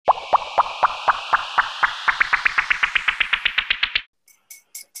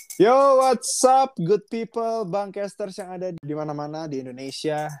Yo, what's up, good people, Bangkesters yang ada di mana-mana di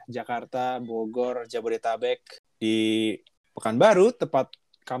Indonesia, Jakarta, Bogor, Jabodetabek, di Pekanbaru, tepat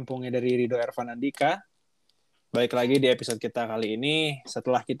kampungnya dari Ridho Ervan Andika. Balik lagi di episode kita kali ini.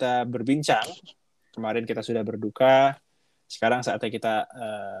 Setelah kita berbincang, kemarin kita sudah berduka, sekarang saatnya kita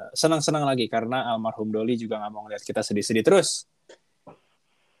senang-senang lagi karena almarhum Doli juga nggak mau ngeliat kita sedih-sedih terus.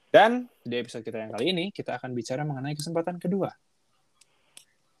 Dan di episode kita yang kali ini, kita akan bicara mengenai kesempatan kedua.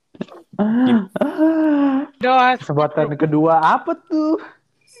 Kesempatan kedua apa tuh?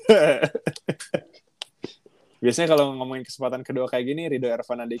 Biasanya kalau ngomongin kesempatan kedua kayak gini, Ridho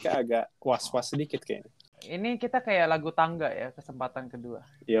Ervan Andika agak was-was sedikit kayaknya. Ini kita kayak lagu tangga ya, kesempatan kedua.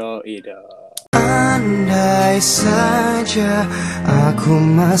 Yo, Ido. Andai saja aku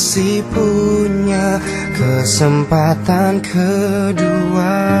masih punya kesempatan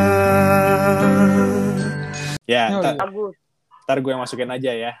kedua. Ya, Bagus. ntar gue yang masukin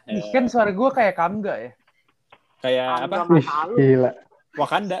aja ya. Kan suara gue kayak Kamga ya. Kayak apa? Gila.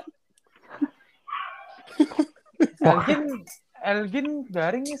 Wakanda. Elgin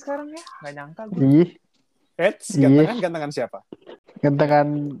garing nih sekarang ya, nggak nyangka gue. Ih, Gantengan siapa? gantengan.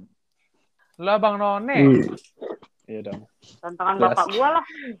 Lah Bang None. Iya dong. Tantangan bapak gua lah.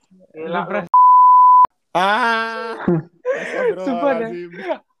 Lu Sumpah deh.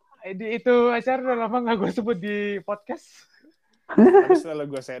 Itu acara udah lama nggak gue sebut di podcast. Tapi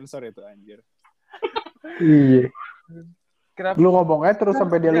selalu gue sensor itu anjir. Iya. Kenapa? Lu ngomong aja terus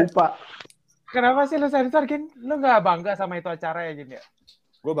sampai dia lupa. Kenapa sih lu sensor, Gin? Lu nggak bangga sama itu acara ya, Gin ya?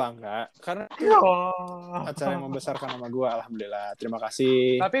 Gue bangga karena Oh. acara yang membesarkan nama gue, alhamdulillah. Terima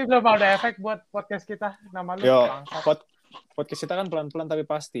kasih. Tapi belum ada efek buat podcast kita. Nama lu Yo, bangsat. podcast kita kan pelan-pelan tapi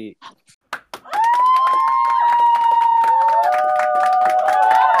pasti.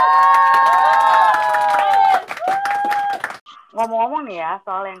 Ngomong-ngomong nih ya,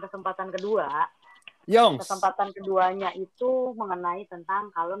 soal yang kesempatan kedua. Yongs. Kesempatan keduanya itu mengenai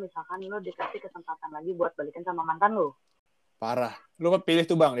tentang kalau misalkan lo dikasih kesempatan lagi buat balikan sama mantan lo. Parah. Lu kan pilih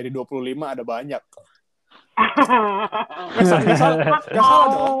tuh Bang, dari 25 ada banyak. Gak salah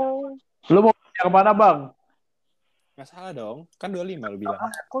dong. Lu mau yang mana, Bang? Gak salah dong. Kan 25 lu bilang.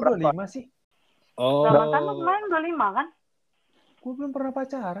 Kok 25 sih? Oh. Nah, mantan lo kemarin 25 kan? Gue belum pernah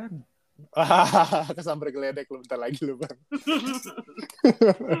pacaran. Kesambar geledek lu bentar lagi lu Bang.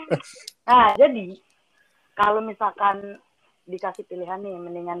 Nah, jadi kalau misalkan dikasih pilihan nih,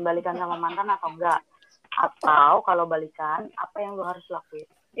 mendingan balikan sama mantan atau enggak? Atau kalau balikan, apa yang lo harus lakuin?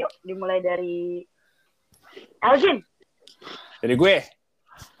 Yuk, dimulai dari Elgin. Jadi gue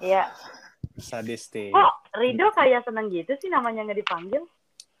Iya. sadistik. Kok Ridho kayak seneng gitu sih namanya nggak dipanggil?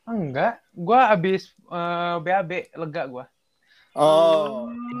 Enggak, gue abis BAB, lega gue. Oh.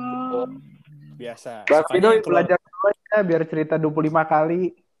 Biasa. Bang Sukanya Rido yang keluar- belajar dulu aja biar cerita 25 kali.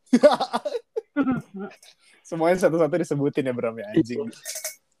 Semuanya satu-satu disebutin ya Bram ya anjing.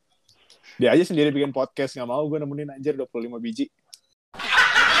 Dia aja sendiri bikin podcast, gak mau gue nemenin anjir 25 biji.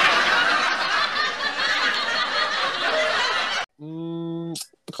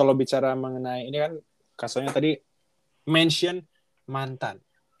 Kalau bicara mengenai ini kan kasusnya tadi mention mantan.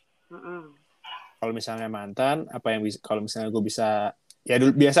 Kalau misalnya mantan, apa yang bisa, kalau misalnya gue bisa, ya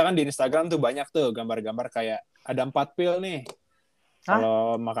dulu biasa kan di Instagram tuh banyak tuh gambar-gambar kayak ada 4 pil nih.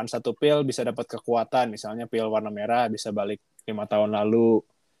 Kalau makan 1 pil bisa dapat kekuatan, misalnya pil warna merah bisa balik 5 tahun lalu.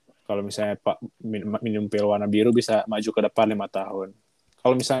 Kalau misalnya minum pil warna biru bisa maju ke depan 5 tahun.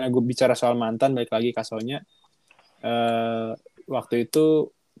 Kalau misalnya gue bicara soal mantan, balik lagi kasusnya, waktu itu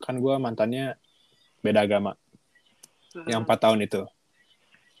kan gue mantannya beda agama. Yang 4 tahun itu.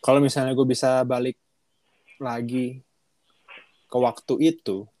 Kalau misalnya gue bisa balik lagi ke waktu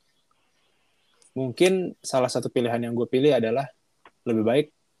itu, mungkin salah satu pilihan yang gue pilih adalah lebih baik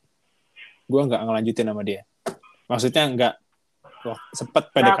gue nggak ngelanjutin sama dia. Maksudnya nggak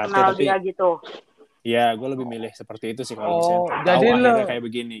sempet PDKT tapi dia gitu. ya gue lebih milih seperti itu sih kalau misalnya jadi tahu lo akhirnya kayak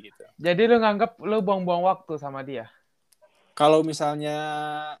begini gitu. Jadi lu nganggap lu buang-buang waktu sama dia? Kalau misalnya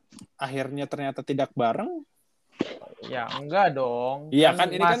akhirnya ternyata tidak bareng, Ya enggak dong. iya kan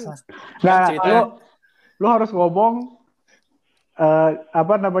ini kan Nah, cerita. lu harus ngomong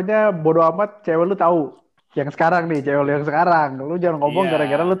apa namanya, bodo amat cewek lu tahu. Yang sekarang nih, cewek lu yang sekarang. Lu jangan ngomong Iya.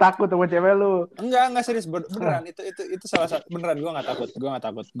 gara-gara lu takut sama cewek lu. Enggak serius beneran itu salah satu beneran gue nggak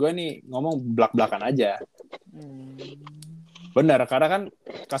takut gue nih ngomong belak-belakan aja. Bener karena kan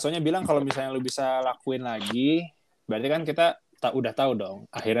kasusnya bilang kalau misalnya lu bisa lakuin lagi berarti kan kita udah tahu dong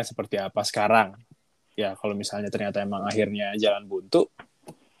akhirnya seperti apa sekarang ya. Kalau misalnya ternyata emang akhirnya jalan buntu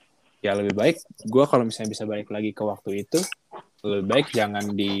ya lebih baik gue kalau misalnya bisa balik lagi ke waktu itu lebih baik jangan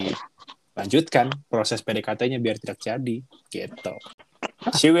dilanjutkan proses PDKT-nya biar tidak jadi gitu.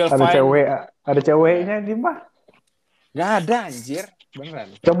 She will Ada find. ada ceweknya di mah. Gak ada anjir,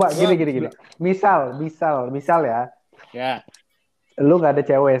 beneran. Coba Gua- gini. Misal ya, Ya. lu nggak ada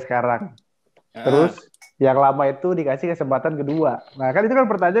cewek sekarang. Ah. Terus yang lama itu dikasih kesempatan kedua. Nah, kan itu kan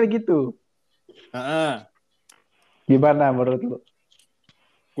pertanyaan gitu. Ah. Gimana menurut lu?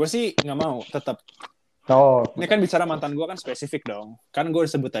 Gue sih nggak mau, tetap. Oh, Ini kan bicara mantan gue kan spesifik dong. Kan gue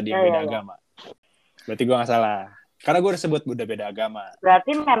udah sebut tadi yang Ya, beda ya, ya. agama. Berarti gue nggak salah. Karena gue udah sebut udah beda agama.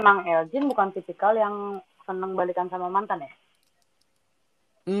 Berarti memang Elgin bukan tipikal yang seneng balikan sama mantan ya?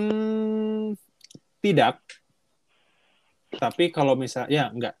 Tidak. Tapi kalau misal, ya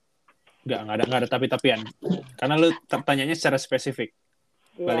nggak ada tapi-tapian. Karena lu tanyanya secara spesifik.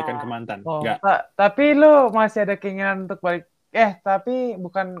 Balikan ke mantan. Oh, Nggak. tapi lu masih ada keinginan untuk balik. Tapi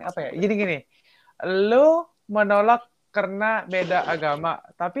bukan apa ya? Gini. Lu menolak karena beda agama.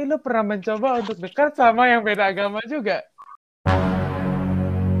 Tapi lu pernah mencoba untuk dekat sama yang beda agama juga.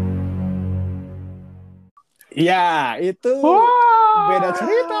 Ya, itu beda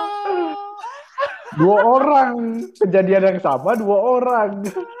cerita. 2 orang. Kejadian yang sama 2 orang.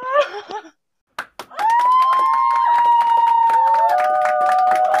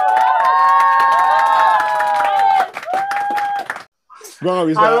 Gue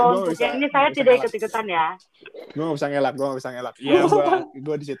gak bisa. Kalau untuk yang ini saya tidak ikut-ikutan ya. Gue gak bisa ngelak. Iya,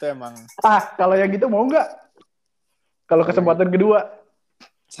 gue di situ emang. Kalau yang gitu mau nggak? Kalau kesempatan kedua?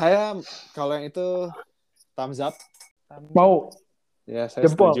 Saya kalau yang itu thumbs up. Mau? Ya, saya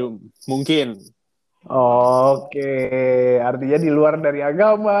Jempol. setuju. Mungkin. Oke, artinya di luar dari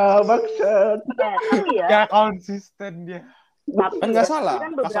agama, maksud. Tapi ya, Gak konsisten dia. tapi Kan nggak ya, salah.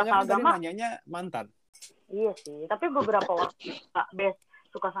 kan Pasalnya beberapa kan tadi agama, nanyanya mantan. iya sih. Tapi beberapa waktu Bes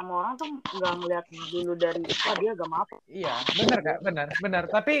suka sama orang tuh nggak ngeliat dulu dari dia agama apa. Iya, benar Kak, benar.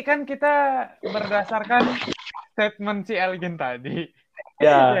 Tapi kan kita berdasarkan statement si Elgin tadi.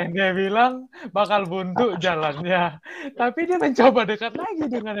 Ya. Yang dia bilang bakal buntu jalannya. Tapi dia mencoba dekat lagi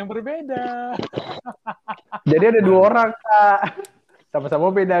dengan yang berbeda. Jadi ada 2 orang, Kak. Sama-sama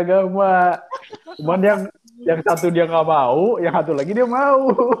beda agama. Cuman yang satu dia nggak mau, yang satu lagi dia mau.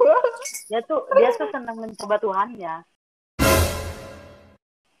 Dia tuh senang mencoba Tuhannya.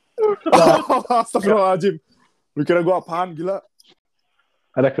 Astagfirullahaladzim. Lu kira gue apaan, gila?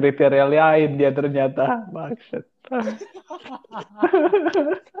 Ada kriteria lain dia ternyata. Maksud.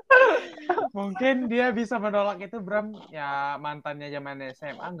 Mungkin dia bisa menolak itu, Bram. Ya, mantannya zaman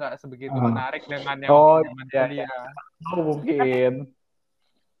SMA nggak sebegitu menarik dengan yang zaman kuliah. Mungkin.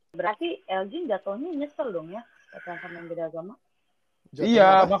 Berarti Elgin jatuhnya nyesel dong ya pacaran sama yang beda agama.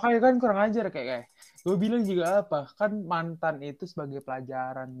 Iya, makanya kan kurang ajar kayak. Gue bilang juga apa? Kan mantan itu sebagai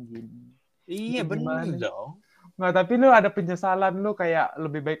pelajaran gini. Iya, bener dong. Nggak, tapi lu ada penyesalan lu kayak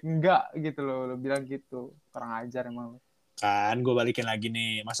lebih baik enggak gitu loh. Lu bilang gitu. Kurang ajar emang. Kan gue balikin lagi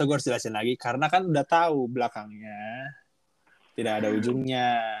nih. Masa gue harus jelasin lagi? Karena kan udah tahu belakangnya. Tidak ada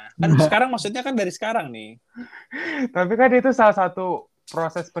ujungnya. Kan sekarang maksudnya kan dari sekarang nih. Tapi kan itu salah satu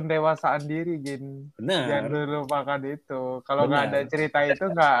proses pendewasaan diri, Gin. Bener. Jangan dulu lupakan itu. Kalau nggak ada cerita itu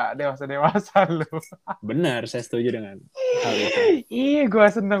nggak dewasa-dewasa lu. Benar, saya setuju dengan hal itu. Ih, gue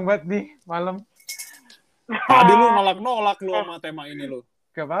seneng banget nih malam. Tadi lu nolak lu sama tema ini lu.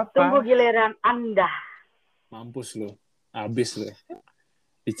 Gak apa-apa. Tunggu giliran Anda. Mampus lu. Abis lu.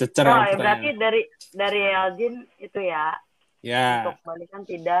 Dicecer Oh, ya, berarti dari Elgin itu ya. Ya. Untuk balikan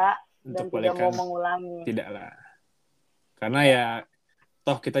tidak dan Untuk tidak balikan, mau mengulangi. Tidak lah. Karena ya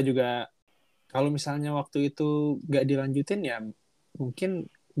toh kita juga kalau misalnya waktu itu gak dilanjutin ya mungkin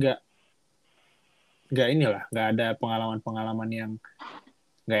gak inilah, gak ada pengalaman-pengalaman yang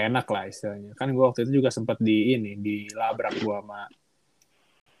gak enak lah istilahnya. Kan gue waktu itu juga sempat dilabrak gue sama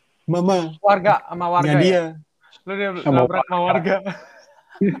warga ya? dia. Lu dia labrak sama warga.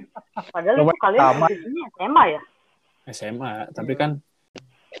 Padahal itu kalian posisinya SMA ya? SMA, tapi kan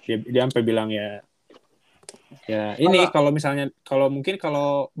dia sampai bilang ya ini kalau mungkin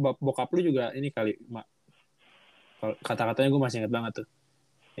bokap lu juga ini kali, Mak. Kata-katanya gue masih ingat banget tuh.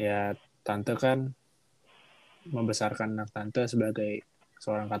 Ya, tante kan membesarkan anak tante sebagai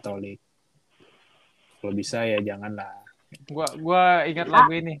seorang Katolik. Kalau bisa ya janganlah. Gua ingat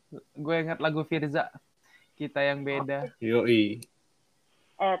lagu ini. Gue ingat lagu Firza. Kita yang beda. Yoi.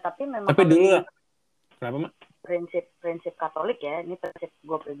 Tapi memang dulu lah. Kenapa, Mak? Prinsip Katolik ya, ini prinsip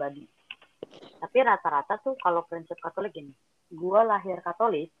gue pribadi. Tapi rata-rata tuh kalau prinsip Katolik gini, gue lahir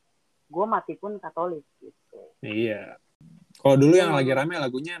Katolik, gue mati pun Katolik gitu. Iya. Kalau dulu yang lagi rame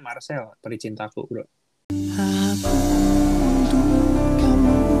lagunya Marcel, Peri Cintaku, bro. Aku untuk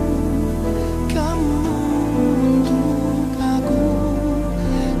kamu untuk aku,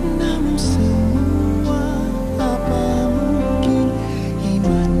 namun semua apa mungkin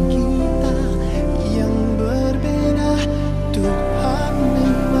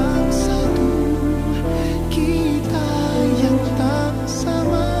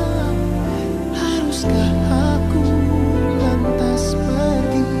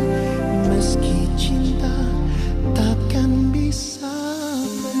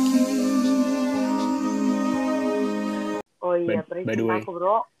the way. Aku,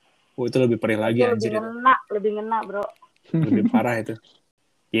 bro. Itu lebih perih lagi Itu anjir itu. lebih ngena, bro. Lebih parah itu.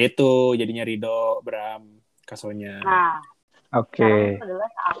 Ya itu jadinya Rido, Bram, Kasonya. Nah, Oke. sekarang itu adalah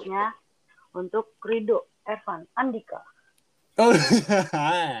saatnya untuk Rido, Evan, Andika. Oh.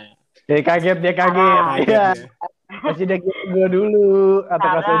 Dia kaget. Kaget Iya. ya. Kasih dia gue dulu atau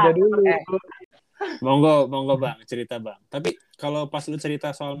kasih aja dulu. Monggo Bang, cerita Bang. Tapi kalau pas lu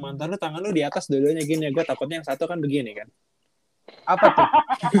cerita soal mantan lu, tangan lu di atas dua-duanya gini ya. Gue takutnya yang satu kan begini kan. Apa tuh?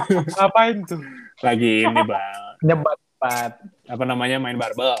 Ngapain tuh? Lagi ini Bang. Nyebat. Apa namanya, main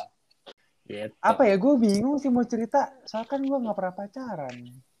barbel. Gitu. Apa ya? Gue bingung sih mau cerita. Soalnya kan gue nggak pernah pacaran.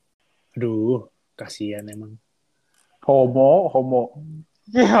 Aduh, kasihan emang. Homo.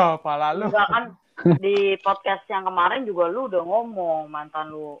 Ya, pala lu. Enggak kan di podcast yang kemarin juga lu udah ngomong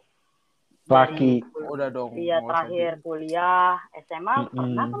mantan lu. Laki. Udah dong. Iya, nggak usah terakhir kuliah, SMA,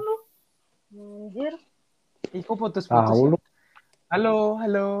 pernah kan lu? Anjir. Ih, kok putus-putus Tahu ya? lu Halo.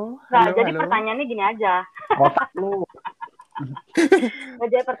 Nah, jadi pertanyaannya gini aja. otak lu. Nah,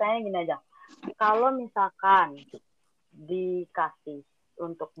 jadi pertanyaannya gini aja. Kalau misalkan dikasih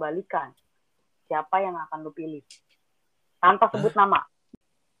untuk balikan, siapa yang akan lu pilih? Tanpa sebut nama.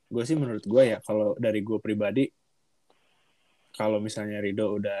 Gue sih menurut gue ya, kalau dari gue pribadi, kalau misalnya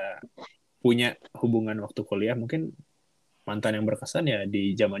Rido udah punya hubungan waktu kuliah, mungkin mantan yang berkesan ya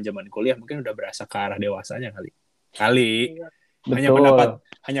di zaman-zaman kuliah mungkin udah berasa ke arah dewasanya kali. Iya.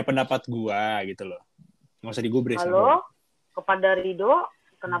 Hanya pendapat gue gitu loh. Nggak usah digubris. Halo, kepada Rido,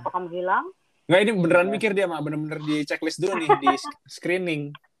 kenapa kamu hilang? Nggak, ini beneran mikir dia, Mak. Bener-bener di checklist dulu nih, di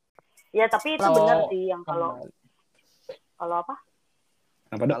screening. Ya, tapi itu benar sih yang kalau apa?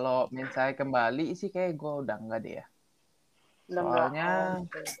 Kenapa, Dok? Kalau misalnya kembali sih kayak gue udah enggak deh ya. Udah Soalnya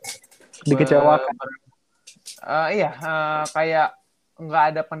Dikecewakan. kayak nggak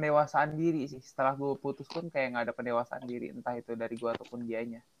ada pendewasaan diri sih. Setelah gue putus pun kayak nggak ada pendewasaan diri, entah itu dari gue ataupun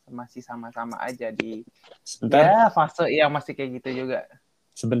dianya. Masih sama-sama aja di fase yang masih kayak gitu juga.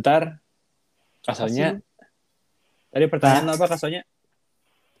 Sebentar. Kasonya. Tadi pertanyaan apa Kasonya?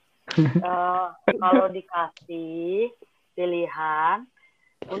 Kalau dikasih pilihan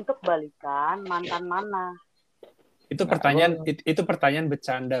untuk balikan mantan mana? Itu pertanyaan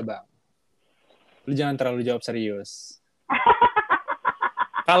bercanda, Bang. Lu jangan terlalu jawab serius.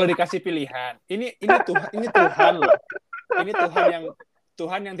 Kalau dikasih pilihan, ini Tuhan loh. Ini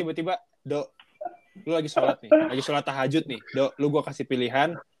Tuhan yang tiba-tiba, Dok, lu lagi sholat tahajud nih, Dok, lu gua kasih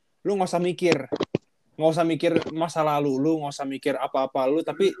pilihan, lu nggak usah mikir masa lalu, lu nggak usah mikir apa-apa lu,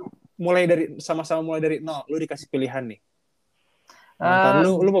 tapi sama-sama mulai dari nol, lu dikasih pilihan nih. Mantan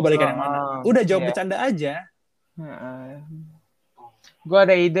lu mau balikan yang mana? Udah jawab bercanda aja. Gue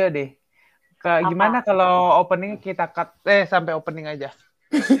ada ide deh. Gimana kalau opening kita cut sampai opening aja?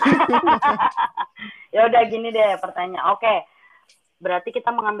 Ya udah gini deh pertanyaan. Oke. Berarti kita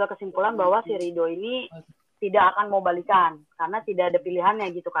mengambil kesimpulan bahwa si Rido ini tidak akan mau balikan karena tidak ada pilihannya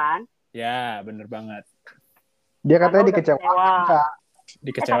gitu kan? Ya, bener banget. Dia katanya dikecewakan.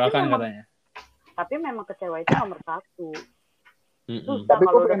 Dikecewakan katanya. Tapi memang kecewa itu nomor satu. Susah Tapi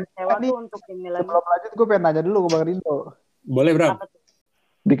kalau udah kecewa tuh untuk dinilai. Sebelum lanjut gue pengen nanya dulu ke Bang Rindo. Boleh, Bram.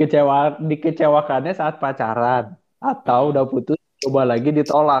 Dikecewakannya saat pacaran atau udah putus coba lagi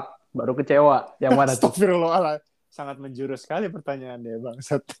ditolak baru kecewa, yang mana tuh? Astagfirullah, sangat menjurus sekali pertanyaannya,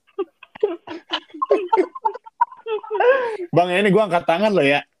 Bangsat. Bang, ini gue angkat tangan loh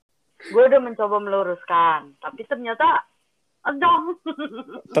ya. Gue udah mencoba meluruskan, tapi ternyata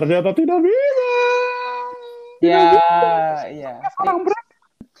ternyata tidak bisa. Ya.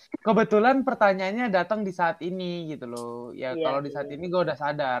 Kebetulan pertanyaannya datang di saat ini gitu loh. Ya iya, kalau di saat ini gue udah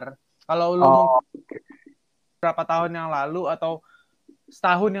sadar. Kalau lu mungkin berapa tahun yang lalu atau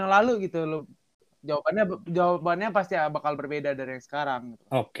setahun yang lalu gitu lo, jawabannya pasti bakal berbeda dari yang sekarang.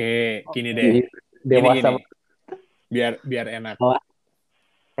 Oke, gini deh. Dewasa. Gini. Biar enak.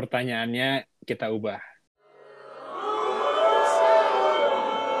 Pertanyaannya kita ubah.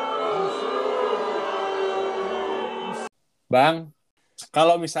 Bang,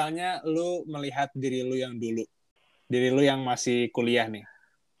 kalau misalnya lu melihat diri lu yang dulu, diri lu yang masih kuliah nih.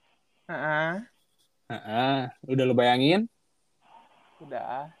 Udah lu bayangin?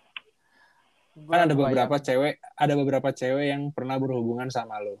 Udah. Kan ada beberapa cewek yang pernah berhubungan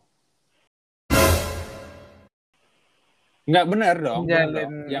sama lu. Nggak benar dong.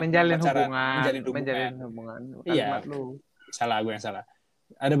 Menjalin hubungan. Iya. Lu. Gue yang salah.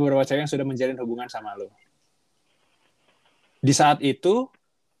 Ada beberapa cewek yang sudah menjalin hubungan sama lu. Di saat itu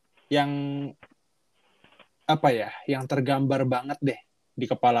yang tergambar banget deh di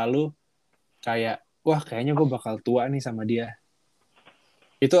kepala lu kayak, wah kayaknya gue bakal tua nih sama dia.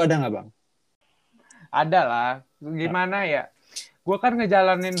 Itu ada nggak, Bang? Ada lah. Gimana ya? gue kan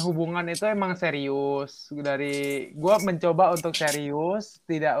ngejalanin hubungan itu emang serius. Dari gue mencoba untuk serius,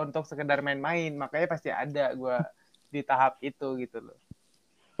 tidak untuk sekedar main-main. Makanya pasti ada gue di tahap itu gitu loh.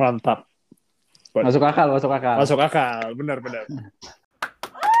 Mantap. Masuk akal. Masuk akal. Benar.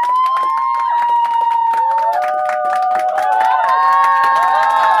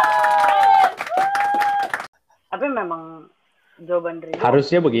 Tapi memang jawaban Ridho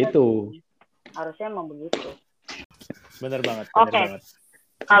Harusnya begitu. harusnya emang begitu. Benar banget. Oke.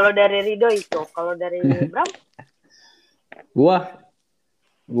 Kalau dari Ridho itu, kalau dari Bram, Gua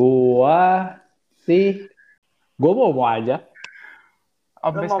sih mau aja.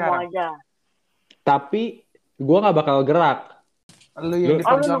 lu Sampai mau sekarang. aja. Tapi gua nggak bakal gerak. Lu yang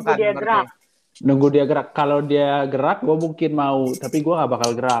Oh, lu nunggu diperjuangkan dia berarti. gerak. Nunggu dia gerak. Kalau dia gerak, gue mungkin mau. Tapi gue nggak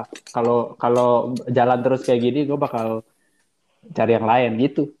bakal gerak. Kalau jalan terus kayak gini, gue bakal cari yang lain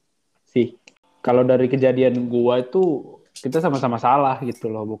gitu sih. Kalau dari kejadian gue itu kita sama-sama salah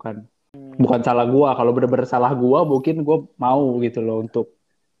gitu loh, bukan salah gue. Kalau bener-bener salah gue, mungkin gue mau gitu loh untuk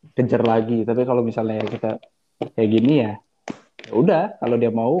kejar lagi. Tapi kalau misalnya kita kayak gini ya udah. Kalau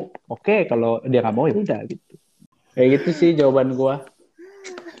dia mau, oke. Kalau dia nggak mau ya udah gitu. Kayak gitu sih jawaban gue.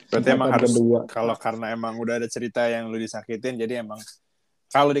 Berarti emang harus Kedua. kalau karena emang udah ada cerita yang lu disakitin, jadi emang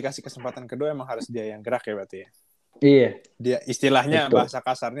kalau dikasih kesempatan kedua emang harus dia yang gerak ya berarti ya. Iya. Dia istilahnya Betul. bahasa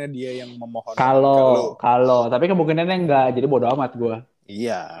kasarnya dia yang memohon ke lu. Kalau tapi kemungkinannya enggak, jadi bodo amat gue.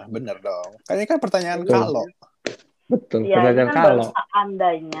 Iya, bener dong. Kayaknya kan pertanyaan Betul. kalau. Betul. Iya, ini Pertanyaan kan kalau baru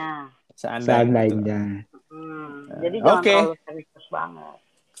seandainya. seandainya. Jadi jangan Oke. terlalu serius banget.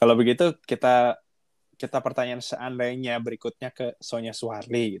 Kalau begitu kita pertanyaan seandainya berikutnya ke Sonya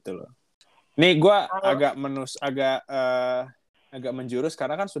Suharli gitu loh. Nih gue agak menjurus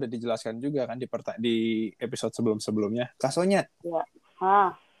karena kan sudah dijelaskan juga kan di episode sebelumnya. Kak Sonya, Ya.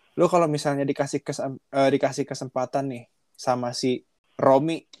 lu kalau misalnya dikasih kesempatan nih sama si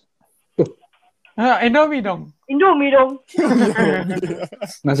Romi, Indomie dong.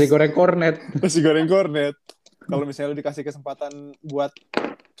 Nasi goreng kornet. nasi goreng kornet. Kalau misalnya lu dikasih kesempatan buat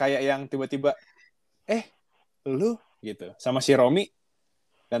kayak yang tiba-tiba lu gitu sama si Romi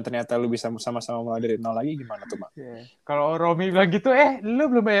dan ternyata lu bisa sama-sama mulai dari nol lagi, gimana tuh, Mak? Kalau Romi bilang gitu,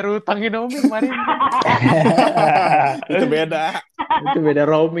 lu belum bayar utang Indomie kemarin. Itu beda. Itu beda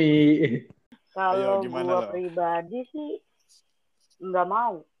Romi. Kalau gimana gua lo? pribadi sih nggak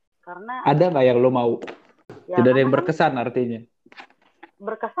mau karena Ada nggak yang lo mau? ya, Tidak ada yang karena berkesan artinya.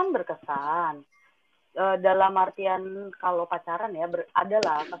 berkesan. Dalam artian kalau pacaran ya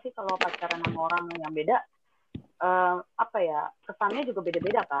adalah pasti kalau pacaran sama orang yang beda kesannya juga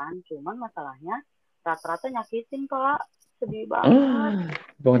beda-beda kan. Cuman masalahnya rata-rata nyakitin Kak. Sedih banget.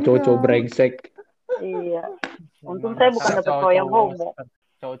 Bang cowok-cowok brengsek. Iya. Untung saya bukan dapet cowok yang homo.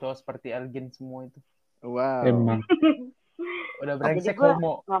 Cowok-cowok seperti Elgin semua itu. Wow. Emang. Udah Jadi brengsek gue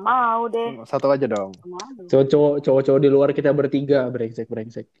homo. nggak mau deh. Satu aja dong. Cowok-cowok di luar kita bertiga brengsek.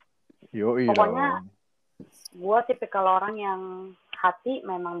 Yoi Pokoknya dong. gue tipikal orang yang hati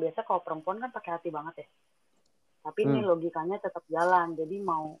memang biasa kalau perempuan kan pakai hati banget ya. Tapi ini logikanya tetap jalan. Jadi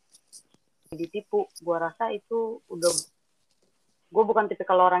mau ditipu, gue rasa itu udah. Gue bukan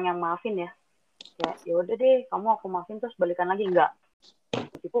tipikal orang yang maafin ya. Ya udah deh, kamu aku maafin terus balikan lagi, enggak.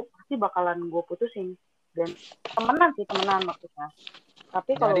 Ditipu pasti bakalan gue putusin. Dan temenan maksudnya.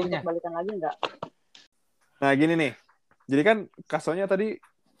 Tapi kalau untuk balikan lagi enggak. Nah gini nih, jadi kan Kasonya tadi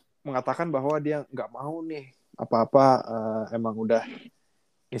mengatakan bahwa dia nggak mau nih apa-apa, emang udah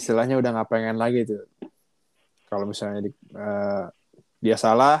istilahnya udah nggak pengen lagi tuh. Kalau misalnya dia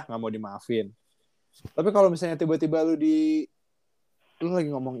salah nggak mau dimaafin. Tapi kalau misalnya tiba-tiba lu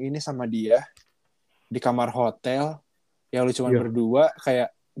lagi ngomong ini sama dia di kamar hotel, yang lu cuma berdua, kayak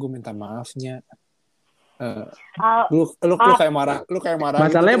gue minta maafnya. Lu kayak marah,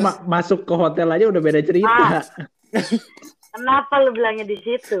 Masalahnya gitu, masuk ke hotel aja udah beda cerita. Kenapa lu bilangnya di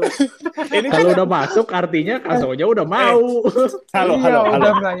situ? Kalau udah masuk artinya Kasonya udah mau. Halo.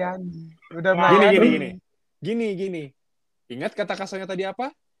 Udah melayani. Gini. Ingat kata Kasonya tadi apa?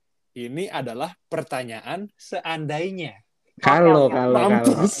 Ini adalah pertanyaan seandainya. Kalau.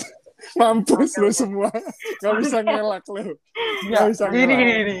 Mampus lu semua. Gak bisa ngelak lu.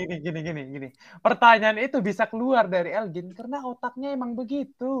 Gini. Pertanyaan itu bisa keluar dari Elgin karena otaknya emang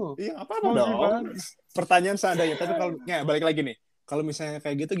begitu. Iya, apa dong? Pertanyaan seandainya. Tapi kalau balik lagi nih. Kalau misalnya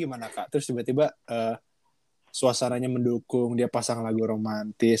kayak gitu gimana, Kak? Terus tiba-tiba suasananya mendukung, dia pasang lagu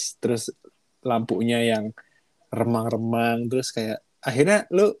romantis, terus lampunya yang remang-remang, terus kayak akhirnya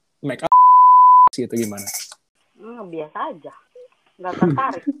lu make up gitu, gimana? Biasa aja. Nggak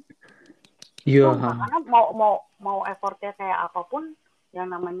tertarik. Iya. Karena mau effortnya kayak apapun, yang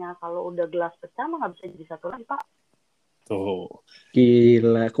namanya kalau udah gelas pecah mah nggak bisa jadi satu lagi, Pak. Tuh.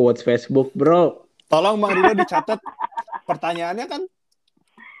 Gila, quotes Facebook, bro. Tolong Bang Rido dicatat pertanyaannya kan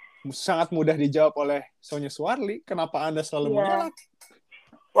sangat mudah dijawab oleh Sonya Suwarli. Kenapa Anda selalu Iya. mengelak?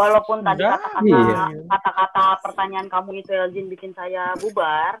 Walaupun tadi Enggak, kata-kata pertanyaan kamu itu Eljin bikin saya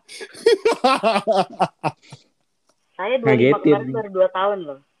bubar. Saya 25 Ngagetin. kemarin baru 2 tahun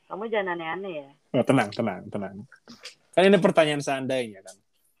loh. Kamu jangan aneh-aneh ya. Oh, tenang. Kan ini pertanyaan seandainya kan.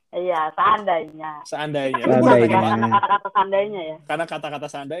 Iya, seandainya. Seandainya. Seandainya. Lu boleh nanya Karena kata-kata seandainya ya. karena kata-kata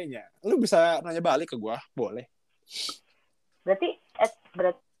seandainya. Lu bisa nanya balik ke gua, boleh. Berarti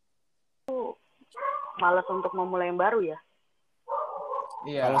malas untuk memulai yang baru ya?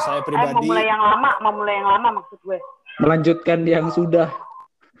 Iya. Kalau saya pribadi, memulai yang lama maksud gue. Melanjutkan yang sudah.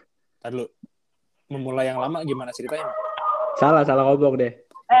 Ntar dulu. Memulai yang lama gimana ceritanya? Salah ngomong deh.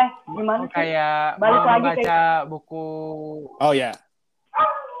 Gimana sih? Kayak Balik lagi membaca buku, Oh ya.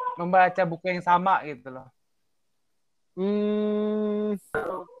 membaca buku yang sama gitu loh.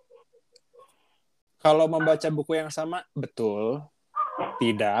 Kalau membaca buku yang sama, betul.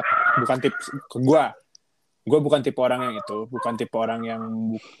 Tidak. Bukan tipe gua. Gue bukan tipe orang yang itu. Bukan tipe orang yang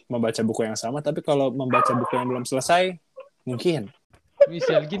membaca buku yang sama. Tapi kalau membaca buku yang belum selesai, mungkin.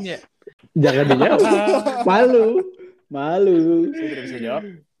 Misal gini ya. Jangan dijawab. Malu. Saya tidak bisa jawab.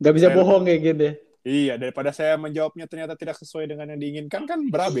 Gak bisa bohong kayak gini. Iya, daripada saya menjawabnya ternyata tidak sesuai dengan yang diinginkan, kan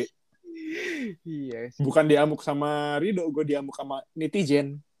berabe. Iya sih. Bukan diamuk sama Rido, gue diamuk sama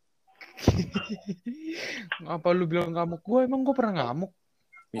netizen. Apa lu bilang ngamuk gue? Emang gue pernah ngamuk?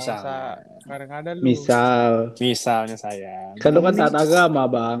 Misalnya. Kadang ada lu. Misalnya sayang. Kan lu kan taat agama,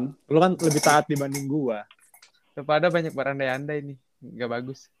 Bang. Lu kan lebih taat dibanding gua. Daripada banyak berandai-andai nih. Gak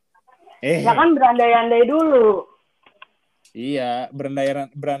bagus. Ya kan berandai-andai dulu. Iya,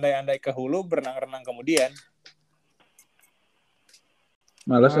 berandai-andai ke hulu, berenang-renang kemudian.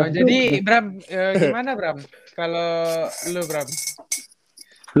 Males lah. Jadi Bram, gimana Bram? Kalau lu Bram?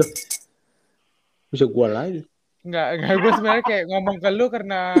 Loh, bisa gua lagi. Enggak, gue sebenarnya kayak ngomong ke lu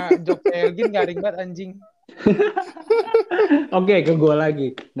karena jok Elgin garing banget anjing. Oke, ke gua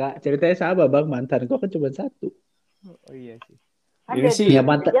lagi. Nggak, ceritanya sama Bang, mantan gua kan cuma satu. Oh iya sih. Ini sih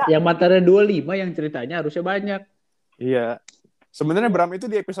Yang mantannya 25 yang ceritanya harusnya banyak. Iya. Sebenarnya Bram itu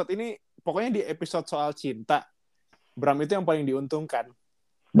di episode ini, pokoknya di episode soal cinta, Bram itu yang paling diuntungkan.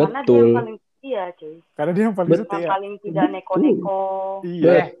 Karena dia yang paling setia, cuy. Karena dia yang paling Yang setia. paling tidak neko-neko.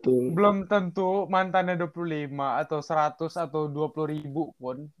 Iya. Betul. Belum tentu mantannya 25 atau 100 atau 20.000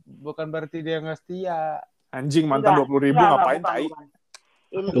 pun. Bukan berarti dia nggak setia. Anjing, mantan 20.000 ngapain, tai?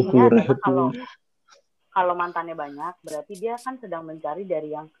 Intinya adalah kalau mantannya banyak, berarti dia kan sedang mencari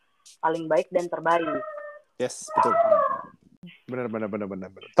dari yang paling baik dan terbaik. Yes, betul. Benar.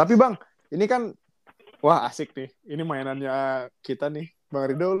 Tapi Bang, ini kan wah asik nih. Ini mainannya kita nih.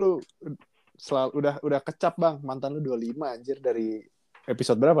 Bang Rido, lu udah kecap Bang. Mantan lu 25 anjir dari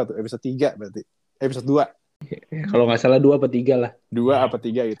episode berapa tuh? Episode 3 berarti. Episode 2. Kalau nggak salah 2 apa 3 lah. 2 apa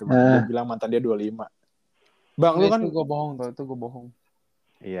 3 gitu. Dia bilang mantan dia 25. Bang, lu kan Itu gue bohong tuh, itu gue bohong.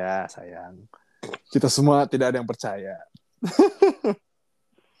 Iya, sayang. Kita semua tidak ada yang percaya.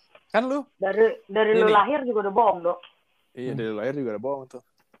 Kan lu? Dari lu lahir juga udah bohong, Dok. Iya, dari lahir juga udah bohong tuh.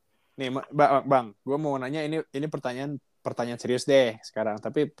 Nih, Bang, gue mau nanya ini pertanyaan serius deh sekarang.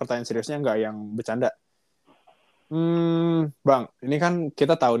 Tapi pertanyaan seriusnya nggak yang bercanda. Bang, ini kan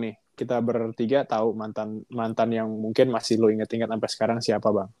kita tahu nih, kita bertiga tahu mantan yang mungkin masih lo inget-inget sampai sekarang siapa,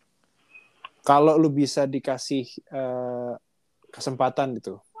 Bang? Kalau lu bisa dikasih kesempatan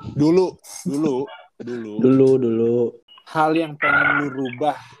gitu, dulu, hal yang pengen lu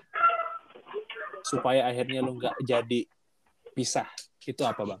rubah supaya akhirnya lu nggak jadi pisah, itu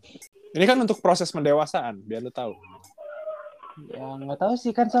apa, Bang? Ini kan untuk proses pendewasaan, biar lu tahu. Ya nggak tahu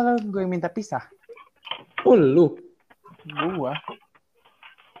sih, kan selalu gue minta pisah. Oh, lu? Gua.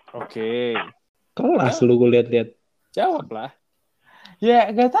 Oke. Kelas lu gue lihat-lihat. Jawab lah.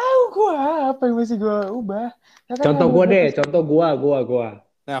 Ya nggak tahu gua apa yang mesti gua ubah. Contoh gua deh, contoh gua.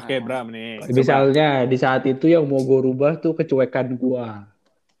 Nah, oke, Bram nih. Misalnya di saat itu yang mau gue rubah tuh kecuekan gua.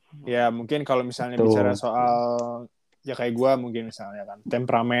 Ya, mungkin kalau misalnya bicara soal ya kayak gua mungkin misalnya kan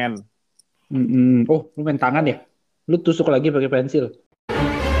temperamen. Oh, lu main tangan ya? Lu tusuk lagi pakai pensil.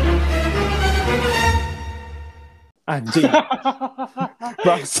 Anjing.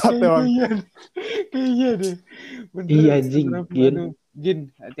 Bangsat emang. Iya deh. Bener, iya anjing,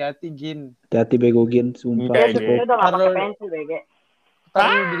 Gin, hati-hati Gin. Hati-hati bego Gin, sumpah. Dia udah nggak pakai pensil, Bege. Ntar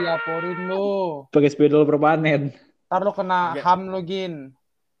lu dilaporin lu. Pakai spidol permanen. Ntar lu kena HAM lu Gin.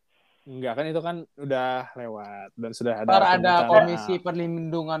 Enggak, kan itu kan udah lewat dan sudah ada. Ntar ada Komisi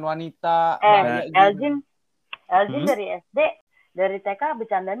Perlindungan Wanita. Elgin dari SD, dari TK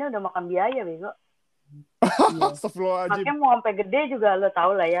bercandanya udah makan biaya, bego. Astagfirullahaladzim. Makanya mau sampai gede juga lo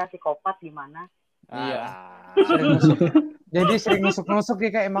tau lah ya psikopat gimana. Iya. Ah, Sering nusuk. Jadi sering nusuk-nusuk ya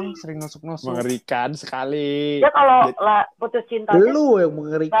Kak, emang sering nusuk-nusuk. mengerikan sekali. Dia kalau putus cinta aja Lu yang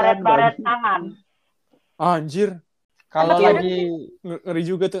mengerikan, baret-baret Bang. tangan. Anjir, Kalau Iya. lagi ngeri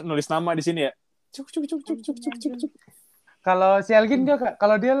juga tuh nulis nama di sini ya. Cuk cuk cuk cuk cuk cuk cuk cuk. kalau si Elgin enggak Kak,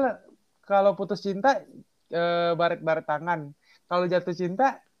 kalau dia kalau putus cinta baret-baret tangan. Kalau jatuh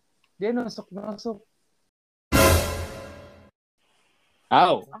cinta dia nusuk-nusuk.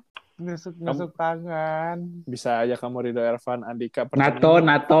 Au, Nusuk-nusuk tangan. bisa aja kamu Rido Ervan Andika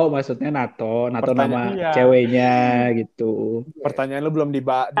Nato maksudnya Nato Pertanyaan- nama iya. ceweknya gitu. Pertanyaan lu belum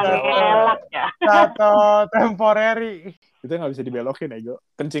dijawab. Elak ya. Tato temporary. Itu nggak bisa dibelokin ya,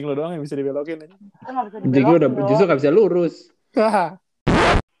 kencing lu doang yang bisa dibelokin aja. Itu nggak bisa Jadi gue udah dibelokin, justru gak bisa lurus.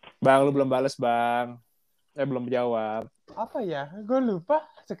 Bang, lu belum bales, Bang. Belum jawab. Apa ya? Gue lupa.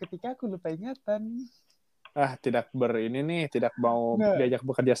 Seketika aku lupa ingatan. Tidak mau Nggak. diajak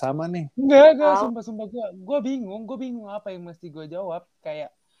bekerja sama nih. Enggak, Tahu. sumpah gue bingung apa yang mesti gue jawab.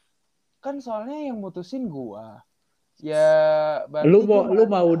 Kayak kan soalnya yang mutusin gue. Ya berarti Lu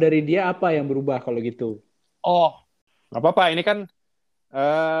mau dari dia apa yang berubah kalau gitu? Oh, Nggak apa-apa, ini kan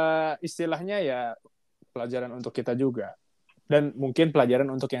istilahnya ya pelajaran untuk kita juga. Dan mungkin pelajaran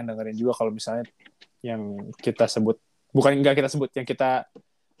untuk yang dengerin juga kalau misalnya yang kita sebut, bukan nggak kita sebut, yang kita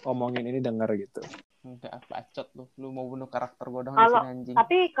omongin ini denger gitu. enggak bacot lu mau bunuh karakter gue dong di Kalau- sini anjing.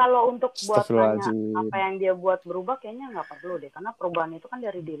 Tapi kalau untuk buat tanya Astagfirullahaladzim. apa yang dia buat berubah kayaknya nggak perlu deh. Karena perubahan itu kan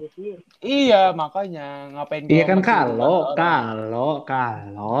dari diri sendiri. Iya, makanya ngapain Iya gua kan masih kalau berubah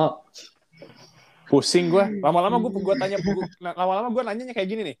orang? Pusing gue. Lama-lama gue nanyanya kayak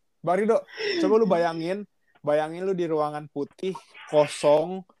gini nih. Bang Rido, coba lu bayangin lu di ruangan putih,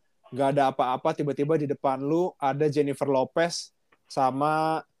 kosong, gak ada apa-apa, tiba-tiba di depan lu ada Jennifer Lopez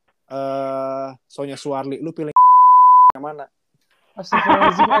sama Sonya Suarli. Lu pilih yang mana?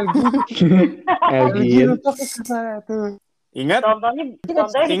 Astagfirullahaladzim, Elgin. lupa ke sana tuh. Ingat? Contohnya Ingat?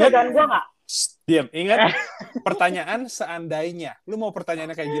 bisa dan gue nggak? Diam. Ingat? Pertanyaan seandainya. Lu mau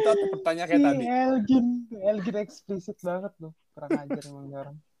pertanyaannya kayak gitu atau pertanyaan kayak tadi? Elgin eksplisit banget loh. Kurang ajar emang dia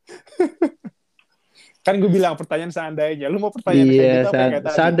orang. Kan gue bilang pertanyaan seandainya. Lu mau pertanyaan kayak Iya, gitu apa kayak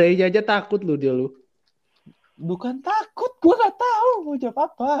tadi? seandainya aja takut lu dia lu. Bukan takut, gue nggak tahu mau jawab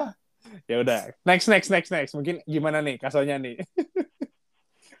apa. Ya udah, next. Mungkin gimana nih kasonya nih?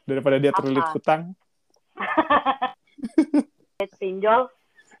 Daripada dia terlilit Apa? hutang, Pinjol?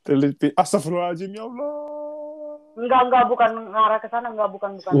 Astagfirullahaladzim ya Allah. Enggak, bukan ngarah ke sana,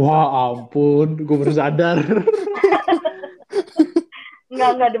 bukan. Wah ampun, gue baru sadar.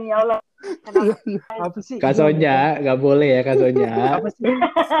 Enggak, demi Allah. Kenapa? Apa sih? Kasonya nggak boleh ya kasonya. Apa sih?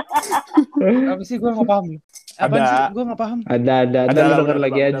 Apa sih? Gue nggak paham. Apa Ada. sih? Gue nggak paham. Ada lu Udah, denger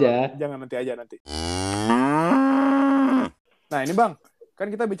lagi Bang, aja. Bang. Jangan nanti aja. Nah ini Bang, kan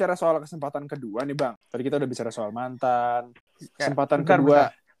kita bicara soal kesempatan kedua nih Bang. Tadi kita udah bicara soal mantan. Kesempatan Bentar, kedua.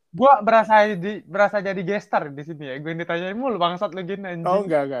 Gue berasa jadi gestar di sini ya. Gue ditanyain mulu bangsat lu gini anjing. Oh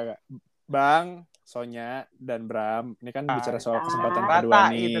enggak. Bang, Sonya, dan Bram, ini kan bicara soal kesempatan Rata kedua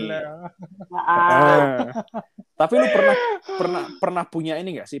nih. Gitu loh. Tapi lu pernah punya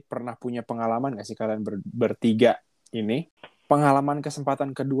ini nggak sih? Pernah punya pengalaman nggak sih kalian bertiga ini? Pengalaman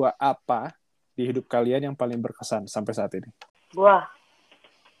kesempatan kedua apa di hidup kalian yang paling berkesan sampai saat ini? Gua.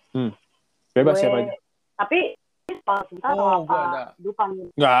 Bebas Gue- siapa aja? Tapi kalau cinta atau Oh, gua apa? ada. Dupan.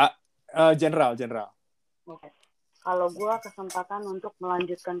 Nggak, general. Oke. Kalau gua kesempatan untuk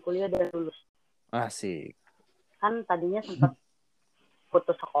melanjutkan kuliah dan lulus. Asik. Kan tadinya sempat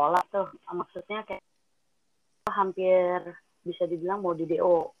putus sekolah tuh. Maksudnya kayak hampir bisa dibilang mau di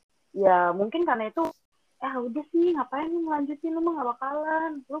DO. Ya mungkin karena itu udah sih ngapain lu melanjutin, lu mah gak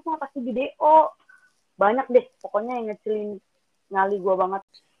bakalan, lu mah pasti di DO. Banyak deh pokoknya yang ngecilin nyali gua banget.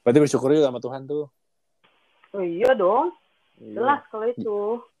 Berarti bersyukur juga sama Tuhan tuh. Oh iya dong, Iya, jelas kalau itu.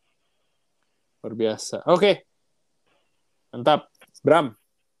 luar biasa. Oke. Mantap. Bram,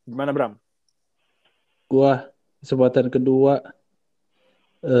 gimana Bram? Gua kesempatan kedua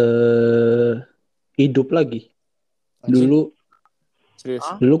hidup lagi. Anjing, Dulu serius.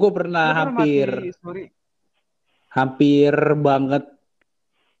 gue pernah hampir banget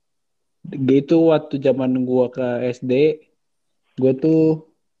gitu waktu zaman gua ke SD. Gue tuh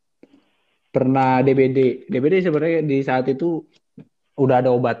pernah DBD. DBD sebenarnya di saat itu udah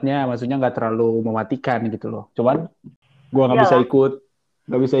ada obatnya, maksudnya nggak terlalu mematikan gitu loh. Cuman gua nggak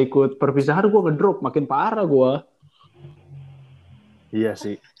bisa ikut perpisahan, gua ngedrop makin parah gua. Iya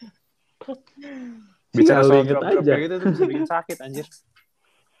sih. Bicara soal inget drop-drop aja. kayak gitu tuh bisa bikin sakit anjir.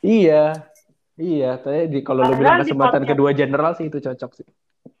 Iya. Tadi kalau lu bilang kesempatan kedua general sih itu cocok sih.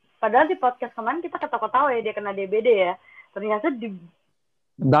 Padahal di podcast kemarin kita ketawa-ketawa ya dia kena DBD ya. Ternyata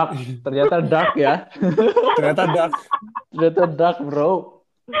Dark, ternyata dark ya. Ternyata dark, bro.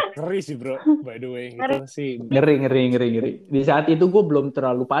 Ngeri sih bro, by the way. Ngeri. Itu sih. Ngeri. Di saat itu gue belum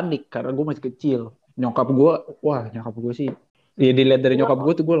terlalu panik karena gue masih kecil. Nyokap gue sih. Ya dilihat dari nyokap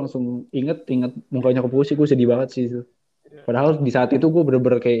gue tuh gue langsung inget muka nyokap gue sih, gue sedih banget sih itu. Padahal di saat itu gue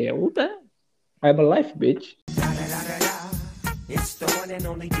bener-bener kayak ya udah, I'm alive, bitch. It's the one and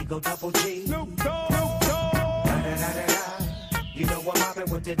only Digo Double G. You know I'm mobbing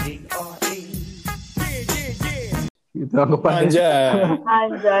with the D.R.E. Gitu anggapannya.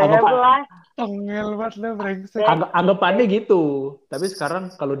 Anjay ya belas. Tengel banget lo brengsek. Anggapannya gitu. Tapi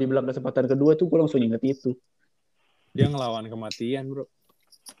sekarang kalau dibilang kesempatan kedua tuh gue langsung inget itu. Dia ngelawan kematian bro.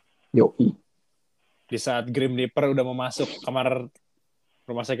 Yoi. Di saat Grim Reaper udah mau masuk kamar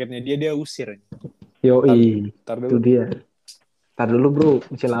rumah sakitnya dia usir. Yoi. Tar Itu dulu. dia. Tar dulu bro,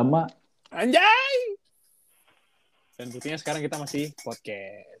 masih lama. Anjay. Dan buktinya sekarang kita masih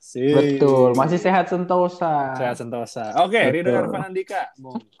podcast. Betul, masih sehat sentosa. Sehat sentosa. Oke, Ridho Betul. Ervan Andika.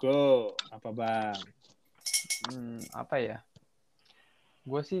 Monggo. Apa bang? Apa ya?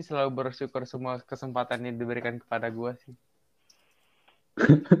 Gue sih selalu bersyukur semua kesempatan yang diberikan kepada gue sih.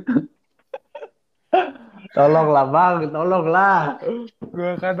 Tolonglah bang, tolonglah.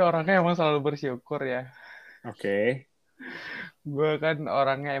 Gue kan orangnya emang selalu bersyukur ya. Oke. Gue kan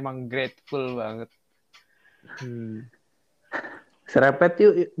orangnya emang grateful banget. Serempet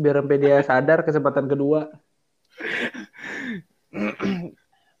yuk biar sampai dia sadar kesempatan kedua.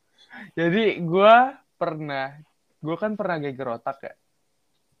 Jadi gue kan pernah geger otak ya.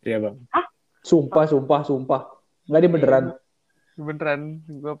 Iya bang. Sumpah. Nggak di beneran. Beneran,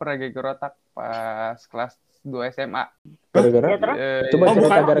 gue pernah geger otak pas kelas 2 SMA. Gara-gara. Ya, terus? Coba Oh cerita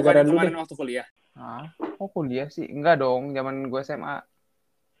bukan gara-gara yang lu kemarin deh. waktu kuliah. Hah? Oh kuliah sih? Enggak dong, zaman gue SMA.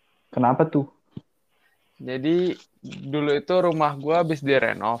 Kenapa tuh? Jadi dulu itu rumah gue habis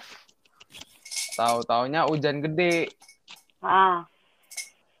direnov. Tahu-taunya hujan gede. Ah,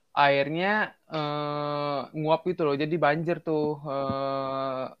 Airnya nguap gitu loh. Jadi banjir tuh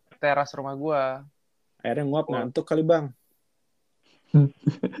teras rumah gue. Akhirnya nguap ngantuk kali bang.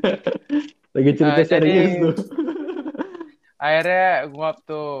 Lagi cerita serius jadi- tuh. Airnya nguap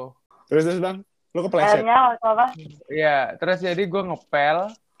tuh. Terus bang, lu kepleset. akhirnya apa? Iya, terus jadi gue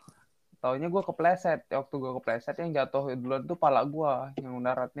ngepel. Taunya gue kepleset. Waktu gue kepleset yang jatuh duluan tuh pala gue yang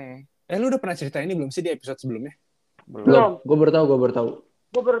daratnya. Lu udah pernah cerita ini belum sih di episode sebelumnya? Belum. Gue baru tahu.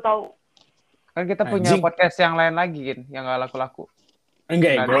 Gue baru tahu. Kan kita punya Anjing. podcast yang lain lagi kan, yang gak laku-laku.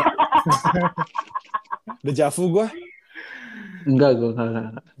 Enggak ya Nggak gue. Dejavu gue. Enggak. Gue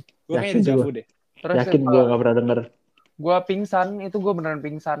kayaknya Yakin dejavu gua. deh. Terus Yakin gue gak pernah denger. gue pingsan, itu gue beneran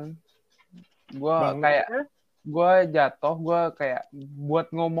pingsan. Gue Bang. kayak, gue jatuh, gue kayak buat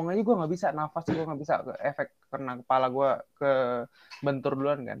ngomong aja gue nggak bisa, nafas gue nggak bisa, efek karena kepala gue ke bentur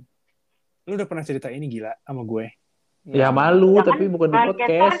duluan kan. Lu udah pernah cerita ini gila sama gue. Ya malu, Jangan tapi bukan di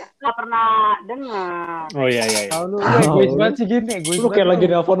podcast. Nggak pernah dengar. Oh iya. Tahu lu, Oh, egois banget sih gini, egois Lu kayak banget lagi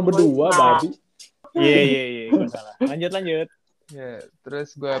lu. nelfon berdua, babi. Iya, gue salah. Lanjut. Ya,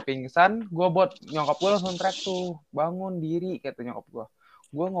 terus gue pingsan, gue buat nyokap gue langsung teriak tuh, bangun diri kata nyokap gue.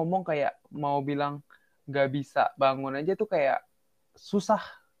 Gue ngomong kayak mau bilang nggak bisa bangun aja tuh kayak susah,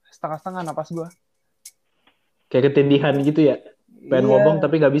 setengah-setengah napas gue. Kayak ketindihan gitu ya. Pengen ngomong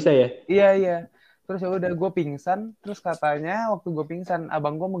tapi nggak bisa ya. Iya. Terus ya udah gue pingsan, terus katanya waktu gue pingsan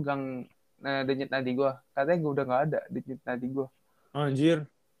abang gue megang denyut nadi gue. Katanya gue udah nggak ada denyut nadi gue. Anjir.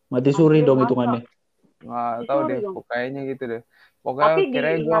 Mati suri Anjir, dong masa? hitungannya. Nggak tahu Sorry deh, dong. kayaknya gitu deh. Pokoknya Tapi di kira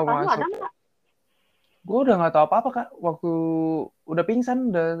gue ingatan lu masuk. ada nggak? Gue udah nggak tahu apa-apa Kak. Waktu udah pingsan,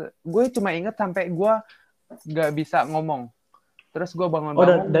 gue cuma inget sampai gue nggak bisa ngomong. Terus gue Oh,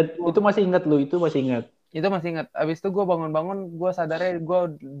 bangun-bangun. dan itu masih ingat lu, itu masih ingat. Itu masih inget. Abis itu gue bangun-bangun, gue sadarnya gue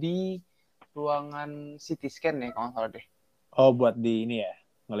di ruangan CT scan nih kalau nggak salah deh. Oh buat di ini ya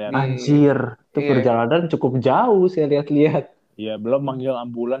ngeliat. Anjir, itu Iya. perjalanan cukup jauh saya lihat-lihat. Iya belum manggil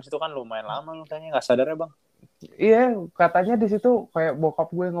ambulans itu kan lumayan lama lu tanya nggak sadar ya bang. Iya, katanya di situ kayak bokap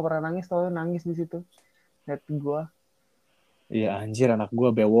gue nggak pernah nangis, tau nangis di situ. Lihat gue. Iya anjir anak gue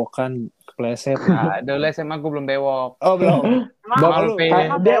bewokan kepleset. Nah, dulu SMA gue belum bewok. Oh belum. Emang Bang, Malu, lu- Pe.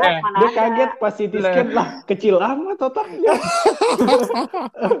 emang dia, bewok mana dia ada? kaget pas CT scan lah, kecil amat otaknya.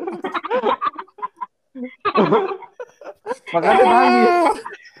 Makanya nangis.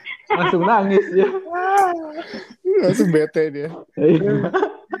 Langsung nangis ya. Langsung bete dia.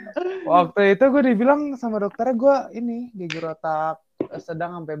 Waktu itu gue dibilang sama dokternya gue ini geger otak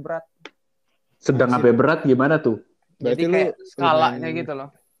sedang sampai berat. Sedang sampai berat gimana tuh? Berarti Jadi lu kayak skalanya lumayan- gitu loh.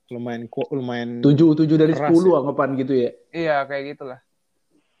 Lumayan 7 dari Keras 10 ya? anggapan gitu ya. Iya, kayak gitulah.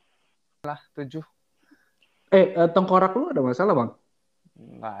 7. Tengkorak lu ada masalah, Bang?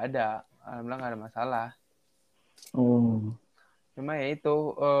 Nggak ada. Alhamdulillah nggak ada masalah. Oh. Cuma ya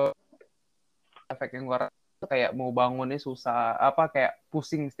itu efek yang gue rasain kayak mau bangunnya susah, kayak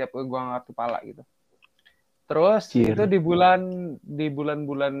pusing setiap gue angkat kepala gitu. Terus Cier. itu di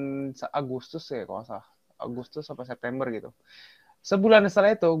bulan-bulan Agustus ya kalau nggak salah. Agustus sampai September gitu. Sebulan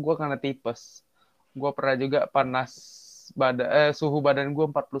setelah itu gue kena tipes. Gue pernah juga panas suhu badan gue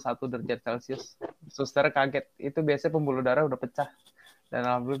 41 derajat Celcius. Suster kaget. Itu biasanya pembuluh darah udah pecah. Dan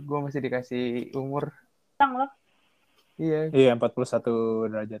alhamdulillah gue masih dikasih umur. Iya. Iya,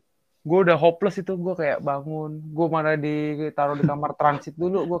 41 derajat. Gue udah hopeless itu, gue kayak bangun. Gue mana ditaruh di kamar transit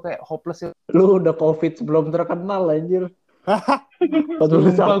dulu, gue kayak hopeless. Lu udah COVID sebelum terkenal, anjir. Sumpah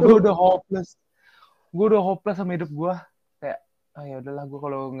 41. gue udah hopeless. Gue udah hopeless sama hidup gue. Kayak, ya udahlah, gue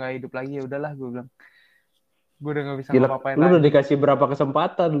kalau nggak hidup lagi ya udahlah, gue bilang. Gue udah nggak bisa ngapa-ngapain Lu lagi. udah dikasih berapa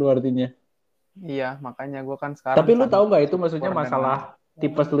kesempatan lu artinya? Iya, makanya gue kan sekarang. Tapi lu tahu nggak itu maksudnya masalah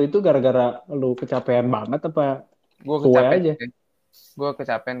tipes lu itu gara-gara lu kecapean banget apa? Gue Suwe kecapean aja. Gue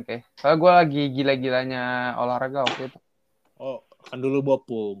kecapean kayak. Soalnya gue lagi gila-gilanya olahraga waktu itu. Oh, kan dulu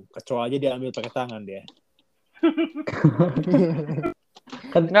bopung. Kecoa aja diambil pakai tangan dia.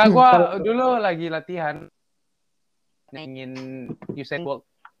 Nggak, gue dulu lagi latihan. Ingin Usain Bolt.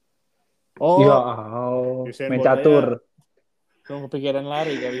 Oh, Ya, Usain main Bolt catur. Lu kepikiran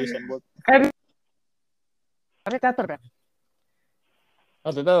lari kalau Usain Bolt. Tapi catur kan? Oh,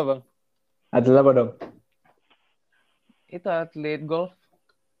 itu apa, Bang? Adalah apa dong? Itu atlet golf.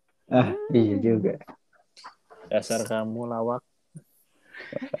 Iya juga. Dasar kamu lawak.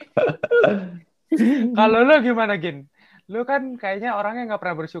 Kalau lu gimana, Gin? Lu kan kayaknya orangnya nggak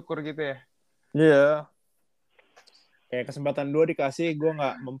pernah bersyukur gitu ya? Iya. Kayak kesempatan 2 dikasih, gue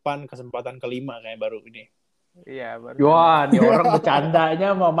nggak mempan kesempatan kelima kayak baru ini. Iya, baru. Wah, nih orang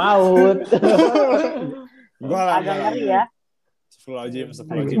bercandanya mau maut. Gue Agak ngeri ya.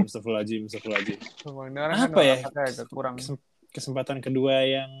 Astagfirullahaladzim. Emang ini orang Apa kan ya? otaknya agak kurang. Kesempatan kedua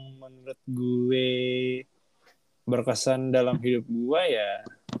yang menurut gue berkesan dalam hidup gue ya,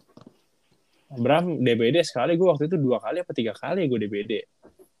 Bram, DBD sekali. Gue waktu itu 2 kali apa 3 kali gue DBD.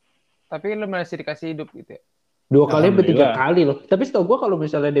 Tapi lu masih dikasih hidup gitu ya? 2 kali atau 3 Alhamdulillah. kali loh. Tapi setahu gue kalau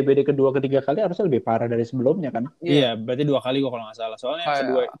misalnya DBD kedua ketiga kali harusnya lebih parah dari sebelumnya kan? Iya, berarti 2 kali gue kalau nggak salah. Soalnya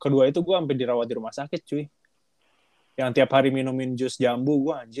yang kedua itu gue sampai dirawat di rumah sakit, cuy. Yang tiap hari minumin jus jambu,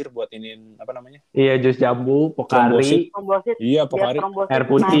 gue anjir buat iniin apa namanya? Iya, jus jambu, pokari, Trombosit. Iya, Biar pokari. trombosit air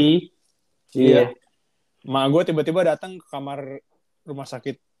naik. putih. Iya. Mak gue tiba-tiba datang ke kamar rumah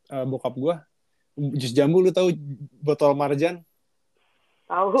sakit bokap gue. Jus jambu, lu tahu botol Marjan?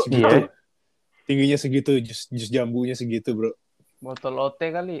 Tahu. Iya. Tingginya segitu, jus jambunya segitu, bro. Botol OT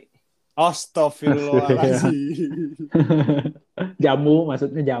kali. Astagfirullahaladzim. Jamu,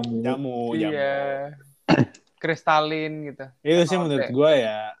 maksudnya jamu. Jamu. Iya. Kristalin gitu. Itu sih menurut gue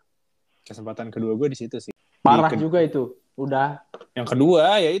ya kesempatan kedua gue di situ sih. Parah juga itu. Udah. Yang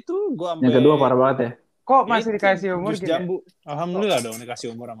kedua ya itu gue Yang kedua parah banget ya. Kok masih dikasih umur jus gitu? jambu. Alhamdulillah dong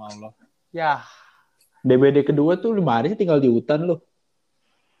dikasih umur sama Allah. Ya. DBD kedua tuh 5 hari sih tinggal di hutan loh.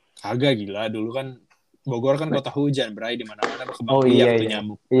 Kagak, gila, dulu kan Bogor kan kota hujan, Bray, di mana-mana berkembang iya, tuh iya.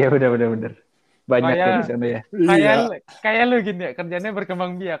 nyamuk. Iya, benar. Banyak ya di sana ya. Kayak lu gini ya, kerjanya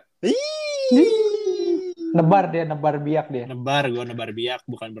berkembang biak. Nebar biak dia. Nebar biak,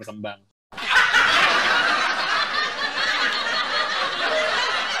 bukan berkembang.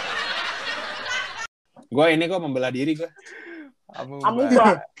 Gue ini kok membela diri gue.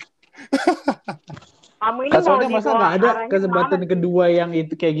 Amuba. Kamu ini Soalnya mau masa dibawa nggak ada arahnya kesempatan kemana? kedua yang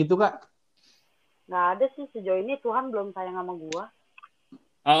itu kayak gitu, Kak? Nggak ada sih, sejauh ini Tuhan belum sayang sama gua.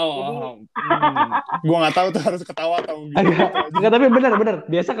 Gue nggak tahu tuh harus ketawa atau gimana. Enggak, tapi benar.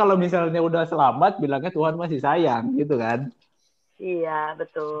 Biasa kalau misalnya udah selamat, bilangnya Tuhan masih sayang, gitu kan? Iya,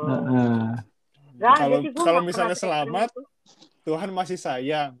 betul. Nah, kalau misalnya selamat, Tuhan masih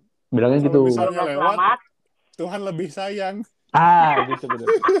sayang. Bilangnya Kalau gitu. misalnya lewat, Tuhan lebih sayang. Gitu bener.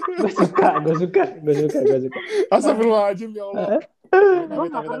 Gue suka. Astagfirullahaladzim, ya Allah.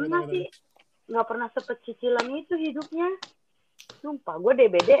 Gue nggak pernah sepecicilan itu hidupnya. Sumpah, gue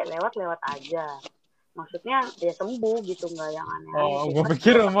DBD lewat aja. Maksudnya ya sembuh gitu, nggak yang aneh-aneh. Gue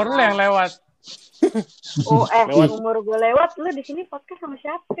pikir umur lu yang lewat. Umur gue lewat, lu di sini podcast sama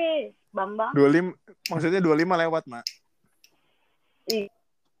siapa? Bambang? 25, maksudnya 25 lewat, Mak.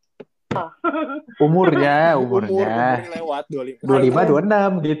 Umurnya Umur lewat 25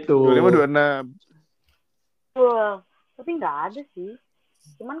 26 gitu. 26. Tapi nggak ada sih.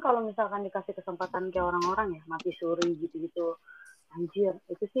 Cuman kalau misalkan dikasih kesempatan kayak orang-orang ya, mati suri gitu-gitu, anjir,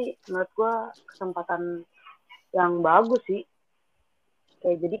 itu sih menurut gue kesempatan yang bagus sih.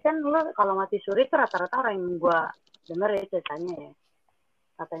 Jadi kan lu kalau mati suri itu rata-rata orang yang gue denger ya ceritanya ya.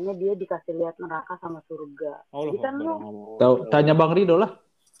 Katanya dia dikasih lihat neraka sama surga. Allah Jadi kan lu Tahu, tanya Bang Rido lah.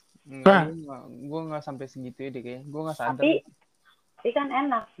 Enggak, gue nggak sampai segitu ya deh kayaknya. Gue nggak sadar. tapi kan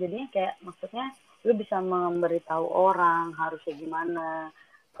enak. Jadinya kayak maksudnya lu bisa memberitahu orang harusnya gimana.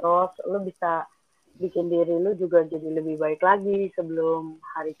 Terus lu bisa bikin diri lu juga jadi lebih baik lagi sebelum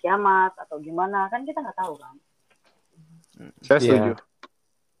hari kiamat atau gimana. Kan kita nggak tahu kan. Saya setuju.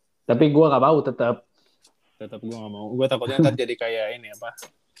 Tapi gue nggak mau tetap. Tetap gue nggak mau. Gue takutnya ntar jadi kayak ini apa?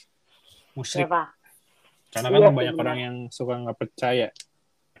 Musyrik. Siapa? Karena kan banyak orang yang suka nggak percaya.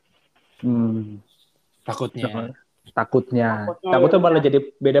 Takutnya Takutnya malah jadi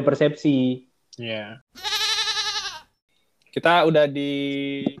beda persepsi. Iya. Kita udah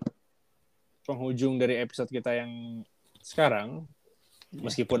di penghujung dari episode kita yang sekarang.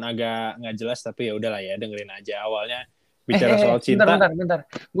 Meskipun agak nggak jelas, tapi ya udahlah ya, dengerin aja. Awalnya bicara soal cinta. Bentar.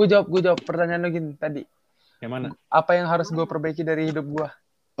 Gue jawab pertanyaan lo gini tadi. Yang mana? Apa yang harus gue perbaiki dari hidup gue?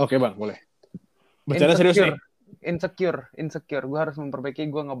 Oke bang, boleh. Bicara serius nih. Insecure. Gue harus memperbaiki.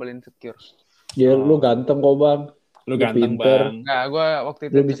 Gue nggak boleh insecure. Ya lu ganteng kok bang. Lu ganteng pinter. bang. Nggak, gue waktu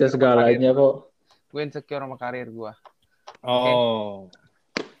itu Lu bisa segalanya kok. Gue insecure sama karir gue. Oh,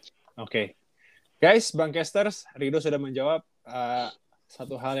 oke. Guys, Bang Casters, Rido sudah menjawab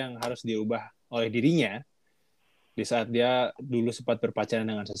satu hal yang harus diubah oleh dirinya di saat dia dulu sempat berpacaran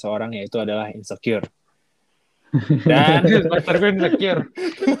dengan seseorang, yaitu adalah insecure. Dan pacar gue insecure.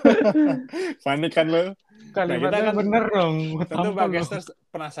 panik kan lo? Kalimatnya bener dong. Tentu Bang Casters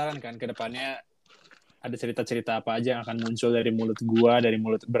penasaran kan ke depannya ada cerita-cerita apa aja yang akan muncul dari mulut gua, dari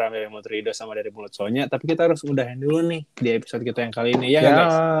mulut Bram, dari mulut Rido, sama dari mulut Sonya. Tapi kita harus udahin dulu nih di episode kita yang kali ini. Ya nggak,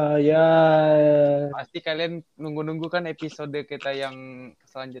 guys? Ya. Pasti kalian nunggu-nunggu kan episode kita yang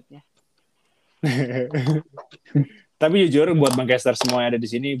selanjutnya. Tapi jujur buat Bang Caster semua yang ada di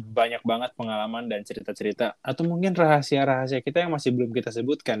sini, banyak banget pengalaman dan cerita-cerita atau mungkin rahasia-rahasia kita yang masih belum kita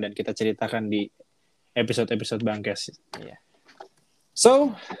sebutkan dan kita ceritakan di episode-episode Bang Kes. Iya.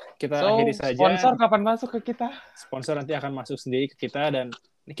 So, kita akhiri saja. Sponsor kapan masuk ke kita? Sponsor nanti akan masuk sendiri ke kita dan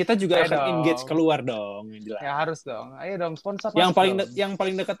kita juga akan engage keluar dong. Jelas. Ya harus dong. Ayo dong sponsor. Yang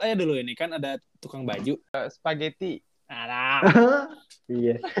paling dekat aja dulu ini kan ada tukang baju. Spaghetti.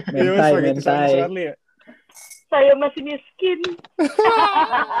 Iya. Mentai. Saya masih miskin.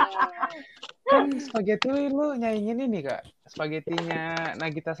 Kan spaghetti lu nyaingin ini kak. Spaghettinya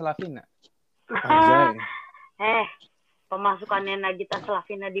Nagita Slavina. Pemasukannya Nagita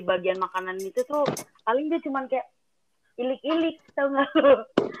Slavina di bagian makanan itu tuh paling dia cuman kayak ilik-ilik, tau nggak lo?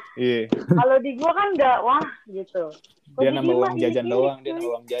 Iya. Kalau di gua kan nggak, wah gitu. Dia nambah uang jajan doang,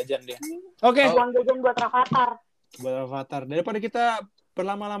 Oke. Uang jajan buat Avatar. Daripada kita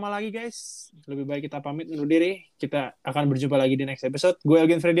berlama-lama lagi guys, lebih baik kita pamit undur diri. Kita akan berjumpa lagi di next episode. Gue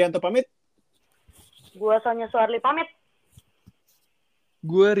Elgin Fredianto pamit. Gue Sonya Suarli pamit.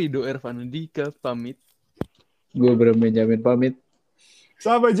 Gue Rido Ervanandika pamit. Gue Bram Benjamin pamit.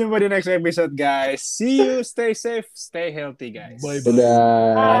 Sampai jumpa di next episode guys. See you, stay safe, stay healthy guys. Bye.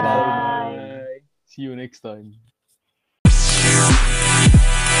 Bye. See you next time.